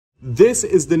This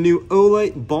is the new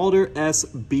Olight Baldr S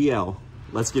BL.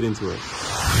 Let's get into it.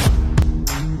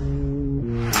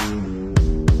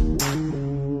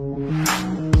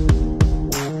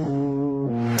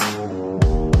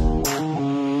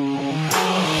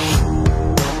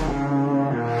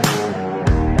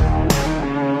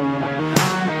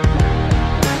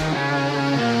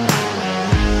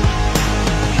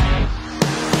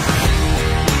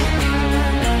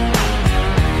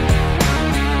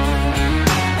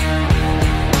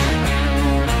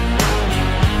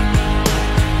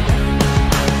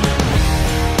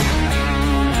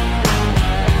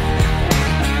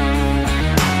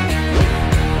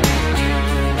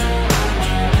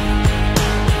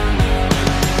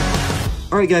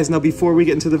 Alright guys, now before we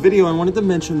get into the video, I wanted to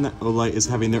mention that Olight is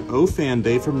having their O Fan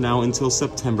Day from now until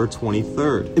September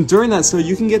 23rd. And during that sale,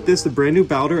 you can get the brand new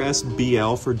Baldr S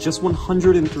BL for just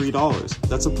 $103.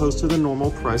 That's opposed to the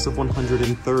normal price of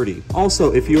 $130.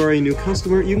 Also, if you are a new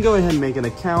customer, you can go ahead and make an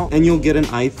account and you'll get an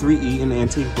i3E in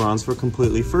antique bronze for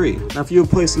completely free. Now, if you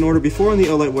have placed an order before on the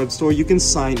Olight web store, you can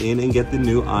sign in and get the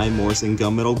new Morse in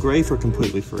gunmetal gray for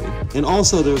completely free. And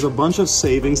also, there's a bunch of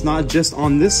savings, not just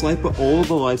on this light, but all of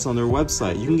the lights on their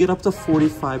website. You can get up to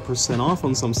 45% off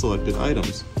on some selected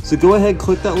items. So go ahead,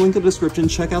 click that link in the description,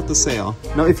 check out the sale.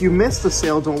 Now, if you missed the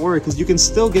sale, don't worry, because you can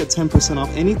still get 10% off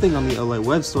anything on the Olight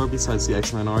web store besides the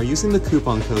X9R using the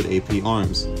coupon code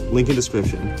APARMS. Link in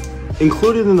description.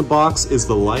 Included in the box is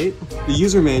the light, the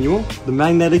user manual, the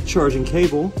magnetic charging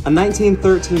cable, a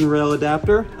 1913 rail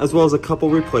adapter, as well as a couple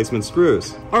replacement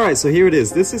screws. Alright, so here it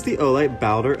is. This is the Olight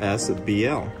Baldr S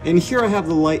BL. And here I have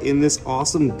the light in this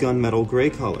awesome gunmetal gray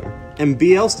color. And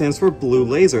BL stands for blue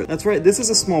laser. That's right, this is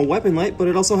a small weapon light, but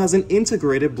it also has an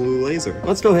integrated blue laser.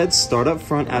 Let's go ahead, start up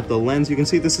front at the lens. You can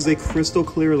see this is a crystal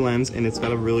clear lens and it's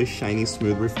got a really shiny,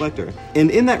 smooth reflector. And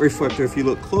in that reflector, if you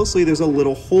look closely, there's a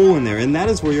little hole in there, and that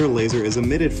is where your laser is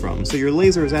emitted from. So your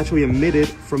laser is actually emitted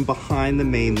from behind the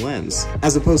main lens,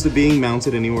 as opposed to being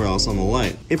mounted anywhere else on the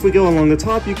light. If we go along the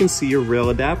top, you can see your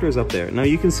rail adapters up there. Now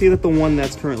you can see that the one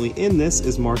that's currently in this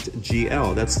is marked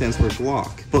GL. That stands for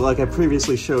Glock. But like I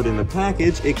previously showed in the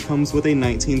package, it comes with a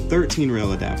 1913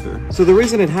 rail adapter. So the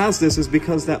reason it has this is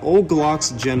because that old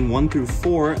Glocks Gen 1 through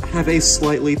 4 have a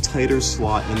slightly tighter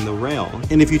slot in the rail.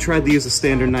 And if you tried to use a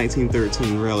standard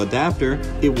 1913 rail adapter,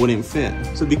 it wouldn't fit.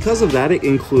 So because of that, it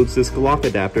includes this Glock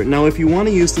adapter. Now, if you want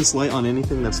to use this light on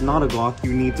anything that's not a Glock,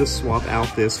 you need to swap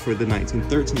out this for the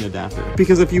 1913 adapter.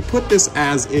 Because if you put this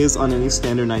as is on any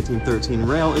standard 1913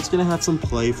 rail, it's going to have some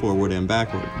play forward and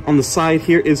backward. On the side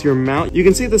here is your mount. You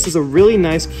can see this is a really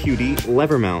nice cutie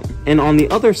lever mount. And on the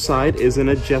other side is an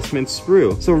adjustment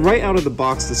screw. So right out of the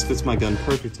box, this fits my gun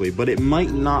perfectly, but it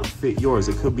might not fit yours.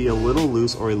 It could be a little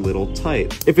loose or a little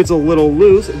tight. If it's a little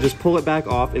loose, just pull it back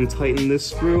off and tighten this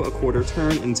screw a quarter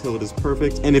turn until it is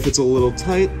perfect. And if it's a little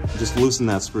tight, just loosen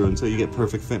that screw until you get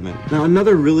perfect fitment. Now,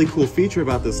 another really cool feature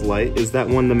about this light is that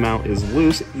when the mount is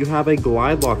loose, you have a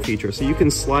glide lock feature. So you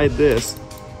can slide this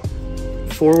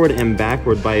forward and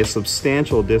backward by a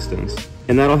substantial distance,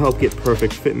 and that'll help get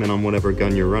perfect fitment on whatever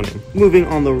gun you're running. Moving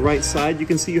on the right side, you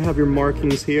can see you have your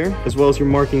markings here, as well as your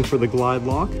marking for the glide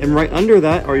lock. And right under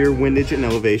that are your windage and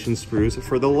elevation screws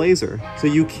for the laser. So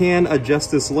you can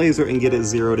adjust this laser and get it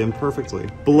zeroed in perfectly.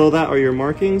 Below that are your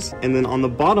markings, and then on the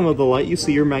bottom of the light, you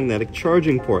see your magnetic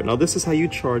charging port. Now this is how you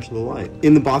charge the light.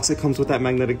 In the box, it comes with that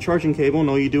magnetic charging cable, and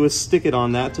all you do is stick it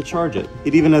on that to charge it.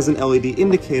 It even has an LED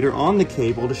indicator on the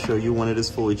cable to show you when it is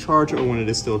fully charged or when it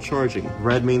is still charging.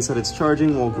 Red means that it's charging,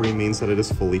 while green means that it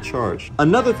is fully charged.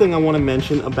 Another thing I want to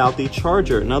mention about the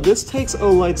charger. Now this takes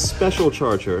Olight's special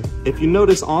charger. If you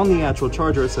notice on the actual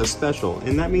charger, it says special,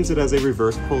 and that means it has a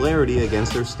reverse polarity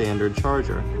against their standard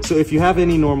charger. So if you have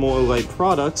any normal Olight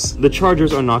products, the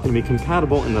chargers are not going to be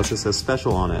compatible unless it says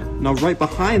special on it. Now right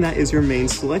behind that is your main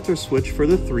selector switch for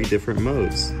the 3 different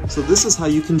modes. So this is how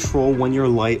you control when your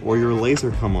light or your laser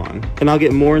come on. And I'll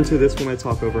get more into this when I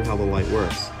talk over how the light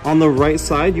works. On the right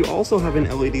side, you also have an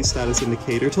LED status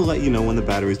indicator to let you know when the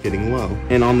battery is getting low.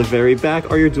 And on the very back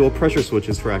are your dual pressure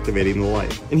switches for activating the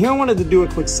light. And here I wanted to do a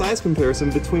quick size comparison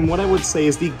between what I would say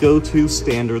is the go-to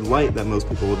standard light that most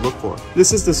people would look for.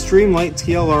 This is the Streamlight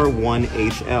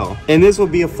TLR1HL, and this will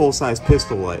be a full-size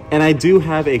pistol light. And I do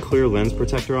have a clear lens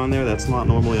protector on there that's not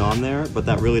normally on there, but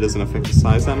that really doesn't affect the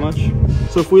size that much.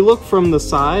 So if we look from the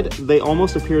side, they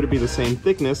almost appear to be the same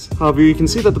thickness. However, you can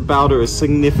see that the Baldr is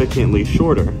significantly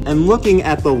shorter. And looking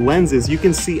at the lenses, you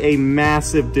can see a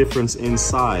massive difference in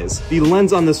size. The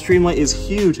lens on the Streamlight is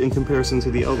huge in comparison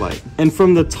to the Olight. And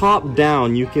from the top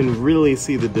down, you can really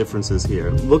see the differences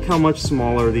here. Look how much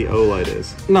smaller the Olight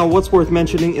is. Now, what's worth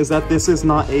mentioning is that this is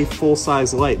not a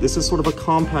full-size light. This is sort of a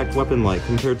compact weapon light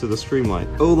compared to the Streamlight.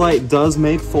 Olight does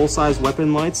make full-size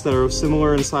weapon lights that are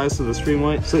similar in size to the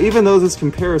Streamlight, so even though this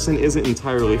comparison isn't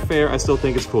entirely fair, I still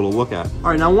think it's cool to look at.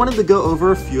 Alright, now I wanted to go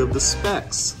over a few of the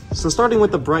specs. So starting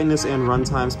with the brightness and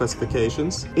runtime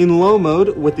specifications. In low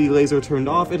mode, with the laser turned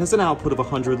off, it has an output of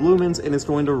 100 lumens and is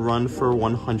going to run for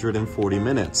 140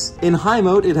 minutes. In high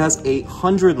mode, it has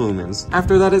 800 lumens.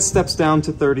 After that, it steps down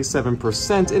to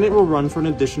 37% and it will run for an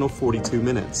additional 42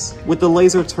 minutes. With the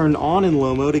laser turned on in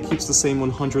low mode, it keeps the same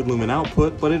 100 lumen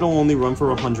output, but it'll only run for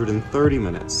 130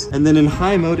 minutes. And then in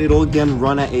high mode, it'll again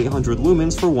run at 800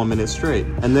 lumens for 1 minute straight.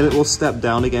 And then it will step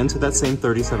down again to that same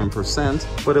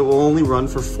 37%, but it will only run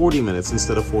for 40 minutes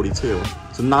instead of 42.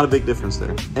 So not a big difference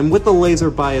there. And with the laser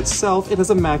by itself, it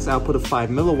has a max output of 5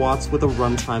 milliwatts with a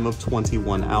runtime of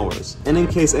 21 hours. And in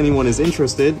case anyone is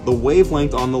interested, the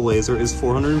wavelength on the laser is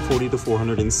 440 to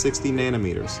 460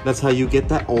 nanometers. That's how you get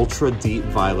that ultra deep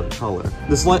violet color.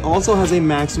 This light also has a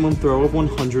maximum throw of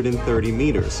 130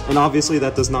 meters. And obviously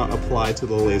that does not apply to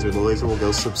the laser. The laser will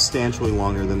go substantially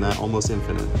longer than that, almost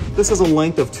infinite. This has a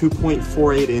length of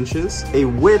 2.48 inches, a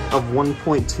width of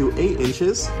 1.28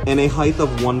 inches, and a height of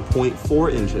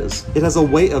 1.4 inches. It has a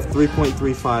weight of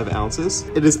 3.35 ounces.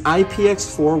 It is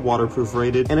IPX4 waterproof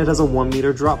rated, and it has a 1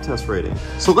 meter drop test rating.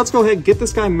 So let's go ahead, get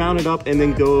this guy mounted up, and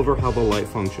then go over how the light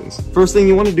functions. First thing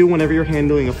you want to do whenever you're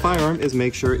handling a firearm is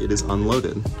make sure it is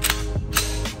unloaded.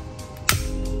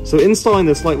 So installing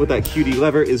this light with that QD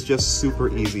lever is just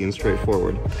super easy and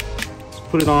straightforward.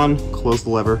 Put it on, close the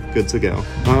lever, good to go.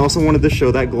 I also wanted to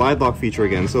show that glide lock feature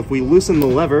again. So if we loosen the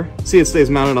lever, see it stays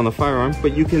mounted on the firearm,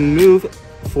 but you can move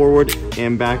forward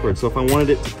and backward. So if I wanted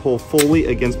it to pull fully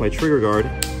against my trigger guard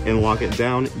and lock it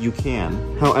down, you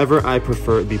can. However, I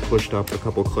prefer it be pushed up a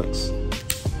couple clicks.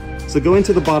 So going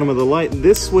to the bottom of the light,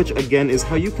 this switch again is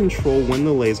how you control when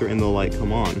the laser and the light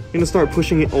come on. You're gonna start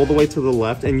pushing it all the way to the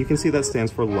left, and you can see that stands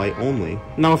for light only.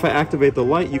 Now if I activate the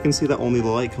light, you can see that only the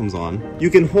light comes on. You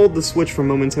can hold the switch for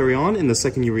momentary on, and the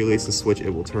second you release the switch, it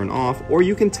will turn off, or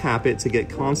you can tap it to get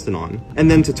constant on. And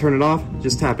then to turn it off,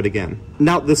 just tap it again.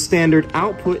 Now the standard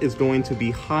output is going to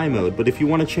be high mode, but if you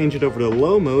wanna change it over to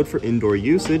low mode for indoor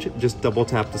usage, just double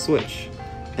tap the switch.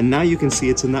 And now you can see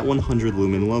it's in that 100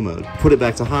 lumen low mode. Put it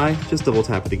back to high, just double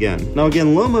tap it again. Now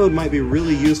again, low mode might be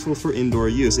really useful for indoor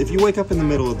use. If you wake up in the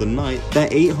middle of the night,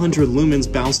 that 800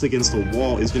 lumens bounced against the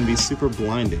wall is gonna be super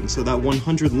blinding. So that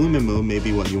 100 lumen mode may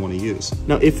be what you wanna use.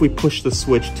 Now if we push the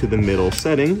switch to the middle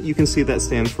setting, you can see that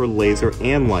stands for laser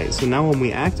and light. So now when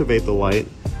we activate the light,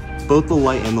 both the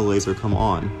light and the laser come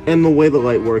on. And the way the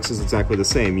light works is exactly the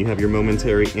same. You have your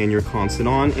momentary and your constant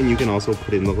on, and you can also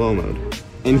put it in the low mode.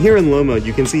 And here in low mode,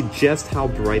 you can see just how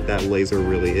bright that laser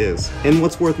really is. And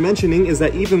what's worth mentioning is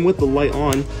that even with the light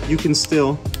on, you can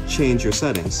still change your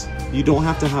settings. You don't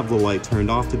have to have the light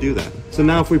turned off to do that. So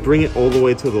now if we bring it all the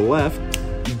way to the left,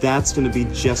 that's going to be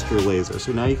just your laser.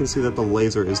 So now you can see that the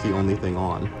laser is the only thing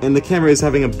on. And the camera is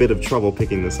having a bit of trouble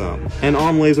picking this up. And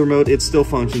on laser mode, it still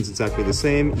functions exactly the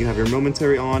same. You have your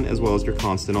momentary on as well as your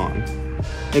constant on.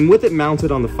 And with it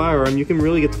mounted on the firearm, you can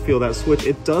really get to feel that switch.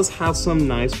 It does have some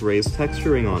nice raised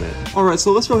texturing on it. Alright,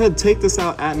 so let's go ahead and take this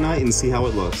out at night and see how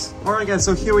it looks. Alright guys,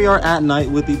 so here we are at night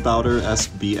with the Baldr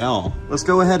SBL. Let's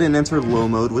go ahead and enter low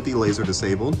mode with the laser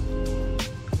disabled.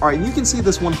 Alright, you can see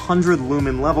this 100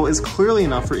 lumen level is clearly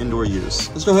enough for indoor use.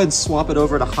 Let's go ahead and swap it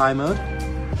over to high mode.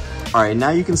 Alright, now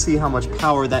you can see how much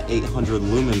power that 800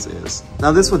 lumens is.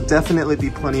 Now this would definitely be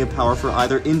plenty of power for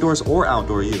either indoors or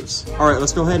outdoor use. Alright,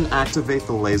 let's go ahead and activate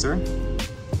the laser.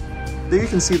 There you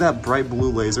can see that bright blue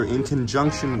laser in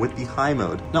conjunction with the high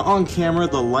mode. Now on camera,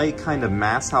 the light kind of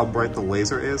masks how bright the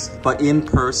laser is, but in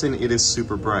person, it is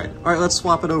super bright. Alright, let's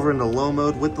swap it over into low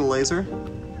mode with the laser.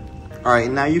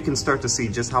 Alright, now you can start to see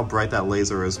just how bright that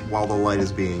laser is while the light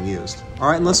is being used.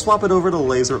 Alright, and let's swap it over to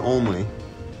laser only.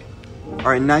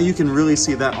 Alright, now you can really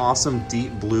see that awesome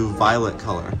deep blue violet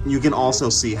color. You can also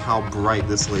see how bright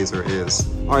this laser is.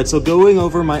 Alright, so going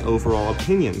over my overall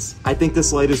opinions. I think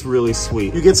this light is really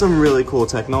sweet. You get some really cool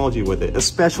technology with it,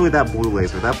 especially that blue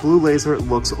laser. That blue laser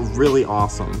looks really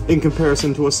awesome in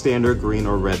comparison to a standard green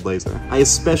or red laser. I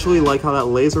especially like how that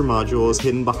laser module is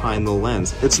hidden behind the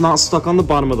lens. It's not stuck on the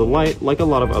bottom of the light like a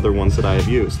lot of other ones that I have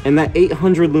used. And that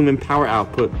 800 lumen power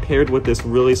output paired with this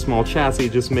really small chassis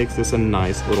just makes this a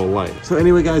nice little light. So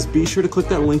anyway guys, be sure to click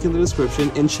that link in the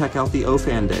description and check out the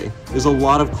OFan Day. There's a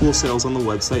lot of cool sales on the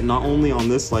website, not only on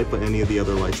this light, but any of the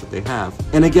other lights that they have.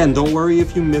 And again, don't worry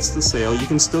if you missed the sale, you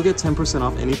can still get 10%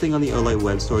 off anything on the Olight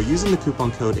web store using the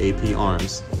coupon code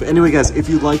APARMS. But anyway guys, if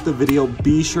you liked the video,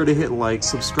 be sure to hit like,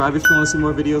 subscribe if you want to see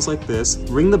more videos like this,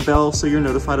 ring the bell so you're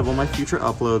notified of all my future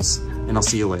uploads, and I'll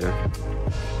see you later.